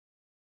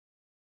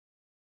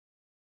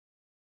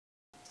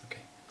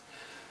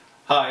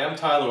Hi, I'm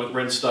Tyler with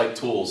Rennsteig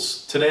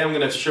Tools. Today I'm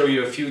going to show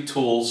you a few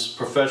tools,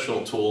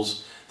 professional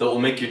tools, that will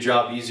make your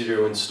job easier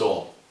to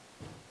install.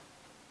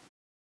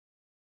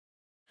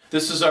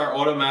 This is our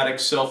automatic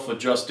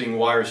self-adjusting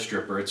wire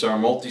stripper. It's our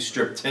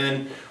MultiStrip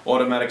 10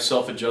 automatic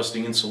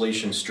self-adjusting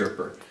insulation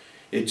stripper.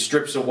 It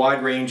strips a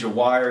wide range of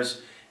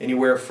wires,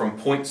 anywhere from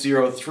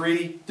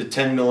 0.03 to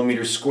 10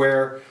 millimeters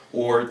square,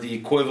 or the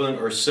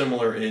equivalent or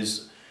similar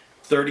is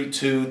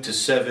 32 to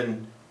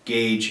 7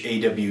 gauge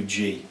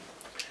AWG.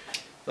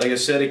 Like I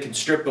said, it can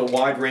strip a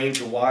wide range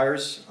of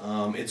wires.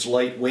 It's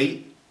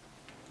lightweight.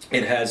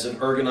 It has an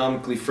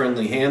ergonomically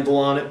friendly handle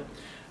on it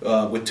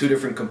with two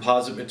different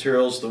composite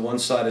materials. The one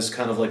side is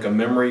kind of like a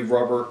memory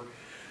rubber,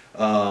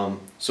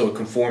 so it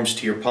conforms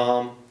to your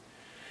palm.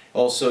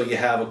 Also, you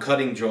have a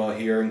cutting jaw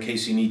here in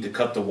case you need to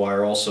cut the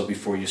wire also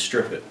before you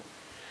strip it.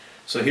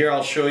 So here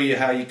I'll show you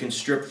how you can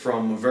strip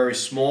from a very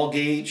small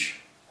gauge.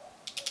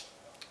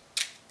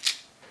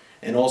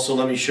 And also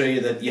let me show you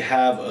that you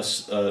have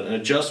an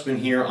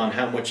adjustment here on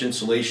how much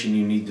insulation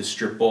you need to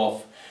strip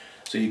off.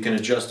 So you can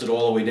adjust it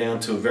all the way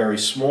down to a very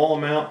small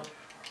amount,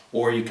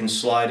 or you can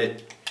slide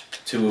it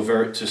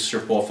to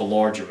strip off a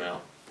large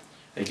amount.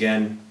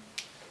 Again,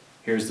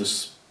 here's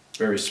this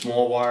very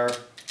small wire.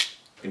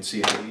 You can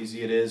see how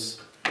easy it is.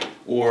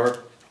 Or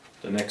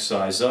the next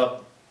size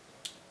up.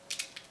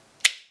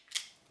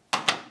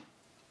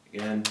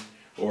 Again,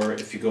 or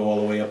if you go all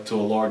the way up to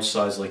a large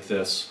size like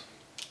this.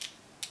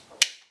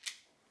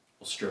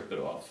 We'll strip it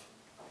off.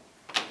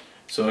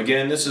 So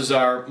again, this is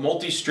our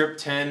MultiStrip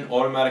 10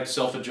 automatic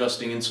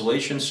self-adjusting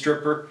insulation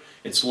stripper.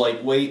 It's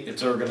lightweight,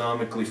 it's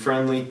ergonomically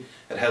friendly,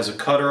 it has a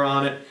cutter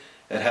on it,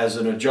 it has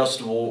an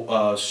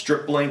adjustable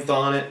strip length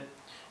on it,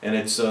 and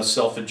it's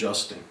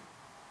self-adjusting.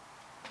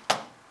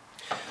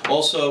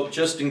 Also,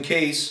 just in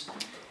case,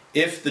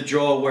 if the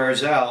jaw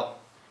wears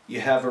out,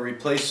 you have a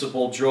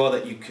replaceable jaw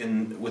that you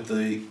can, with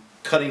the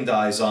cutting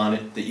dies on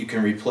it, that you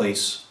can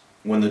replace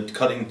when the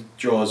cutting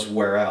jaws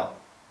wear out.